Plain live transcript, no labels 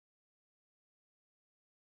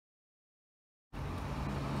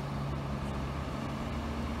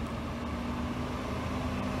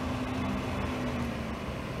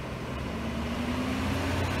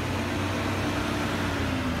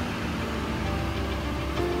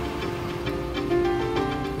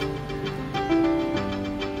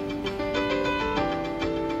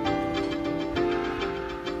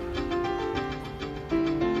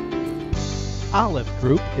Aleph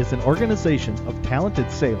Group is an organization of talented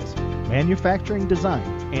sales, manufacturing design,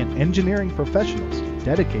 and engineering professionals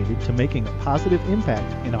dedicated to making a positive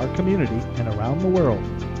impact in our community and around the world.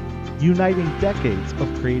 Uniting decades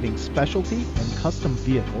of creating specialty and custom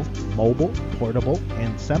vehicle, mobile, portable,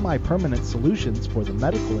 and semi-permanent solutions for the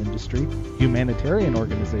medical industry, humanitarian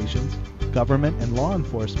organizations, government and law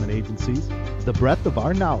enforcement agencies, the breadth of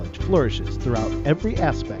our knowledge flourishes throughout every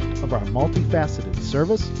aspect of our multifaceted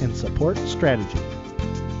service and support strategy.